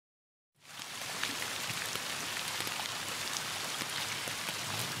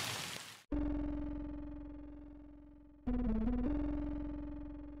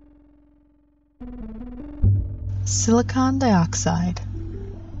Silicon dioxide.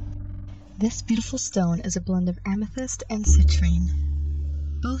 This beautiful stone is a blend of amethyst and citrine.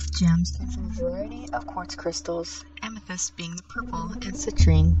 Both gems come from a variety of quartz crystals, amethyst being the purple and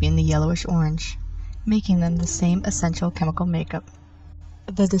citrine being the yellowish-orange, making them the same essential chemical makeup.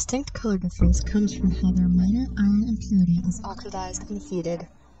 The distinct color difference comes from how their minor iron impurity is oxidized and faded.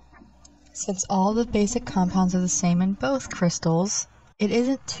 Since all the basic compounds are the same in both crystals, it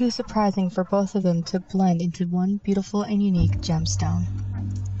isn't too surprising for both of them to blend into one beautiful and unique gemstone.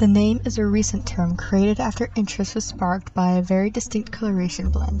 The name is a recent term created after interest was sparked by a very distinct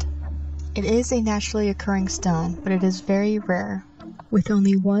coloration blend. It is a naturally occurring stone, but it is very rare, with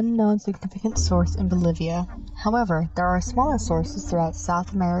only one known significant source in Bolivia. However, there are smaller sources throughout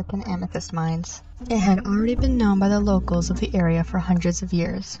South American amethyst mines. It had already been known by the locals of the area for hundreds of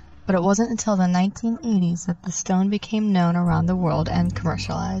years, but it wasn't until the 1980s that the stone became known around the world and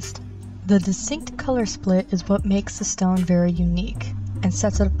commercialized. The distinct color split is what makes the stone very unique and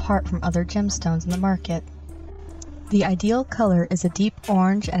sets it apart from other gemstones in the market. The ideal color is a deep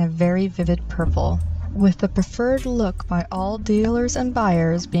orange and a very vivid purple, with the preferred look by all dealers and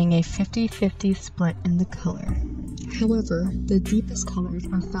buyers being a 50-50 split in the color. However, the deepest colors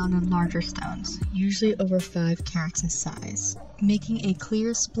are found in larger stones, usually over 5 carats in size, making a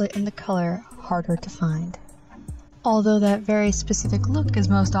clear split in the color harder to find. Although that very specific look is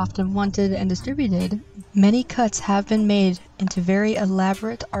most often wanted and distributed, many cuts have been made into very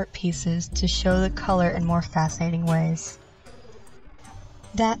elaborate art pieces to show the color in more fascinating ways.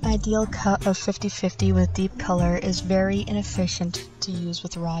 That ideal cut of 50-50 with deep color is very inefficient to use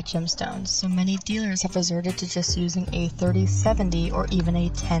with raw gemstones, so many dealers have resorted to just using a 30-70 or even a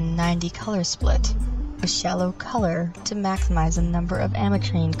 10-90 color split, a shallow color, to maximize the number of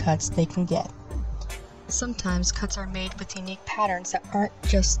ametrine cuts they can get. Sometimes cuts are made with unique patterns that aren't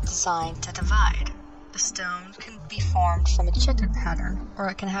just designed to divide. The stone can be formed from a checkered pattern, or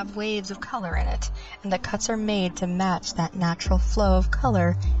it can have waves of color in it, and the cuts are made to match that natural flow of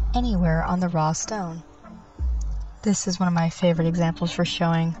color anywhere on the raw stone. This is one of my favorite examples for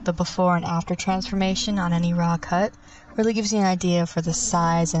showing the before and after transformation on any raw cut. Really gives you an idea for the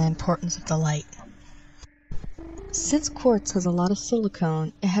size and importance of the light. Since quartz has a lot of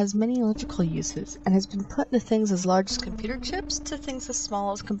silicone, it has many electrical uses and has been put into things as large as computer chips to things as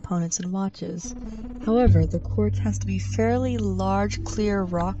small as components in watches. However, the quartz has to be fairly large, clear,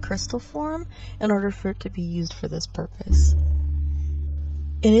 raw crystal form in order for it to be used for this purpose.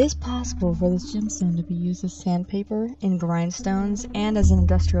 It is possible for this gemstone to be used as sandpaper, in grindstones, and as an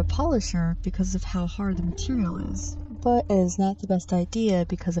industrial polisher because of how hard the material is, but it is not the best idea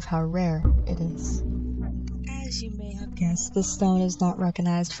because of how rare it is. As you may have guessed, this stone is not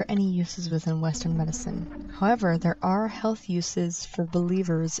recognized for any uses within Western medicine. However, there are health uses for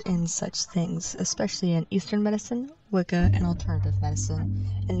believers in such things, especially in Eastern medicine, Wicca, and alternative medicine,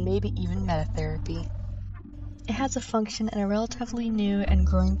 and maybe even metatherapy. It has a function in a relatively new and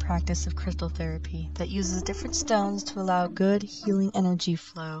growing practice of crystal therapy that uses different stones to allow good healing energy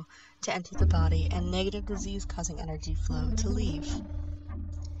flow to enter the body and negative disease-causing energy flow to leave.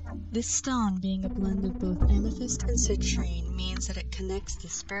 This stone, being a blend of both amethyst and citrine, means that it connects the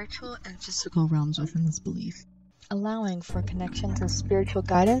spiritual and physical realms within this belief, allowing for a connection to spiritual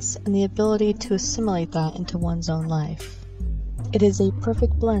guidance and the ability to assimilate that into one's own life. It is a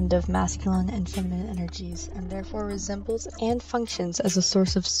perfect blend of masculine and feminine energies, and therefore resembles and functions as a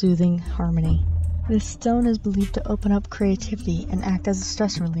source of soothing harmony. This stone is believed to open up creativity and act as a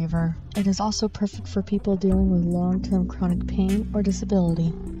stress reliever. It is also perfect for people dealing with long-term chronic pain or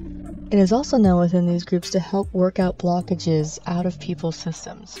disability. It is also known within these groups to help work out blockages out of people's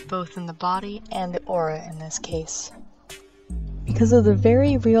systems, both in the body and the aura in this case. Because of the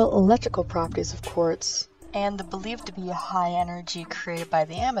very real electrical properties of quartz, and the believed to be a high energy created by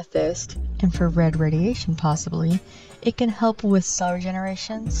the amethyst, infrared radiation possibly, it can help with cell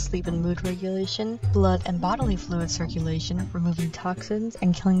regeneration, sleep and mood regulation, blood and bodily fluid circulation, removing toxins,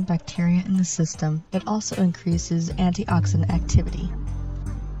 and killing bacteria in the system. It also increases antioxidant activity.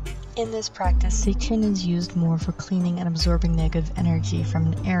 In this practice, citrine is used more for cleaning and absorbing negative energy from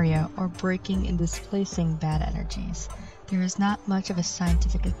an area or breaking and displacing bad energies. There is not much of a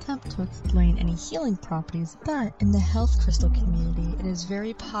scientific attempt to explain any healing properties, but in the health crystal community, it is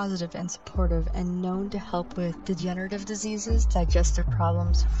very positive and supportive and known to help with degenerative diseases, digestive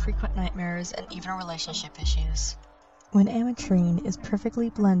problems, frequent nightmares, and even relationship issues. When ametrine is perfectly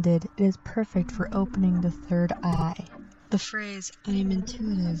blended, it is perfect for opening the third eye. The phrase, "I am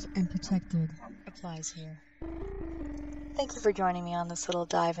intuitive and protected," applies here. Thank you for joining me on this little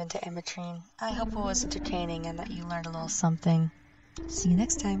dive into Ametrine. I hope it was entertaining and that you learned a little something. See you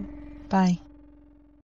next time. Bye.